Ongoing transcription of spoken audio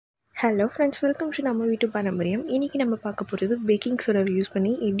Hello friends, welcome to நம்ம வீட்டு பாரம்பரியம். இன்றைக்கி நம்ம பார்க்க போகிறது பேக்கிங் சோடாவை யூஸ்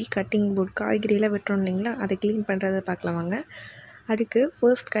பண்ணி எப்படி கட்டிங் போர்ட் காய்கறியெல்லாம் வெட்டுறோம் இல்லைங்களா, அதை க்ளீன் பண்ணுறதை பார்க்கலாம் வாங்க. அதுக்கு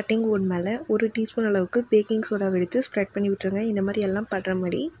ஃபர்ஸ்ட் கட்டிங் போர்ட் மேலே 1 டீஸ்பூன் அளவுக்கு பேக்கிங் சோடாவை எடுத்து ஸ்ப்ரெட் பண்ணி விட்டுருங்க, இந்த மாதிரி எல்லாம் படுற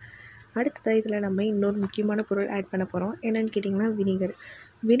மாதிரி. அடுத்ததாக இதில் நம்ம இன்னொரு முக்கியமான பொருள் ஆட் பண்ண போகிறோம். என்னென்னு கேட்டிங்கன்னா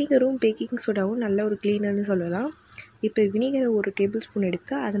வினிகரும் பேக்கிங் சோடாவும் நல்ல ஒரு க்ளீனர்னு சொல்லலாம். இப்போ வினிகரை 1 டேபிள் ஸ்பூன்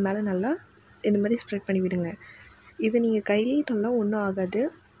எடுத்து அது மேலே நல்லா இந்த மாதிரி ஸ்ப்ரெட் பண்ணி விடுங்க. இது நீங்கள் கையிலேயே தொல்லாம் ஒன்றும் ஆகாது.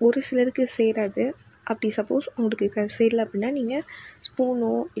 ஒரு சிலருக்கு சேராது. அப்படி சப்போஸ் உங்களுக்கு சேரல அப்படின்னா நீங்கள்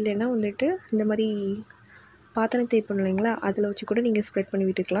ஸ்பூனோ இல்லைன்னா வந்துட்டு இந்த மாதிரி பாத்திரம் தேய்ப்போம் இல்லைங்களா, அதில் வச்சு கூட நீங்கள் ஸ்ப்ரெட் பண்ணி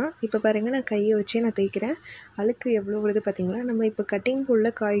விட்டுக்கலாம். இப்போ பாருங்கள், நான் கையை வச்சே நான் தேய்க்கிறேன். அழுக்கு எவ்வளோ வருது பார்த்தீங்களா. நம்ம இப்போ கட்டிங்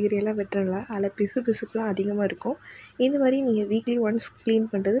போர்டில் காய்கறியெல்லாம் வெட்டுறல அதில் பிசுப்புலாம் அதிகமாக இருக்கும். இந்த மாதிரி நீங்கள் வீக்லி ஒன்ஸ்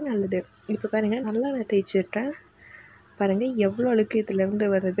க்ளீன் பண்ணுறது நல்லது. இப்போ பாருங்கள், நல்லா நான் தேய்ச்சிட்றேன். பாருங்கள் எவ்வளோ அழுக்கு இதிலேருந்து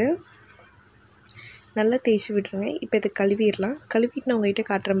வருது. நல்லா தேய்ச்சி விட்டுருங்க. இப்போ இதை கழுவிடலாம். கழுவிட்டு நான் உங்கள்கிட்ட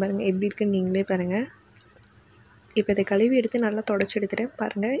காட்டுறேன் பாருங்கள் எப்படி இருக்குன்னு நீங்களே பாருங்கள். இப்போ இதை கழுவி எடுத்து நல்லா தொடச்சி எடுத்துகிறேன்.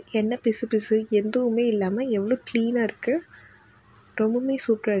 பாருங்கள், எண்ணெய் பிசு எதுவுமே இல்லாமல் எவ்வளோ க்ளீனாக இருக்குது. ரொம்பவுமே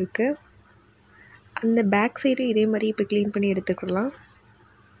சூப்பராக இருக்குது. அந்த பேக் சைடு இதே மாதிரி இப்போ க்ளீன் பண்ணி எடுத்துக்கலாம்.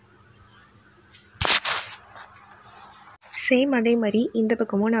 சேம் அதே மாதிரி இந்த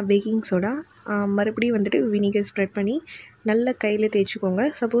பக்கமும் நான் பேக்கிங் சோடா மறுபடியும் வந்துட்டு வினிகர் ஸ்ப்ரெட் பண்ணி நல்லா கையில் தேய்ச்சிக்கோங்க.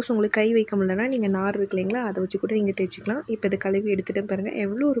 சப்போஸ் உங்களுக்கு கை வைக்க முடியலன்னா நீங்கள் நார் இருக்கு இல்லைங்களா, அதை வச்சு கூட நீங்கள் தேய்ச்சிக்கலாம். இப்போ இதை கழுவி எடுத்துகிட்டு பாருங்கள்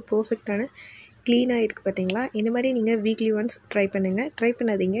எவ்வளோ ஒரு பர்ஃபெக்டான க்ளீனாக இருக்குது பார்த்தீங்களா. இந்த மாதிரி நீங்கள் வீக்லி ஒன்ஸ் ட்ரை பண்ணுங்கள். ட்ரை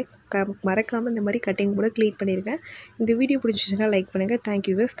பண்ணாதீங்க, மறக்காமல் இந்த மாதிரி கட்டிங் கூட க்ளீன் பண்ணிடுங்க. இந்த வீடியோ பிடிச்சிச்சுன்னா லைக் பண்ணுங்கள்.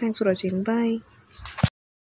 Thank you viewers. தேங்க்ஸ் ஃபார் வாட்சிங். பாய்.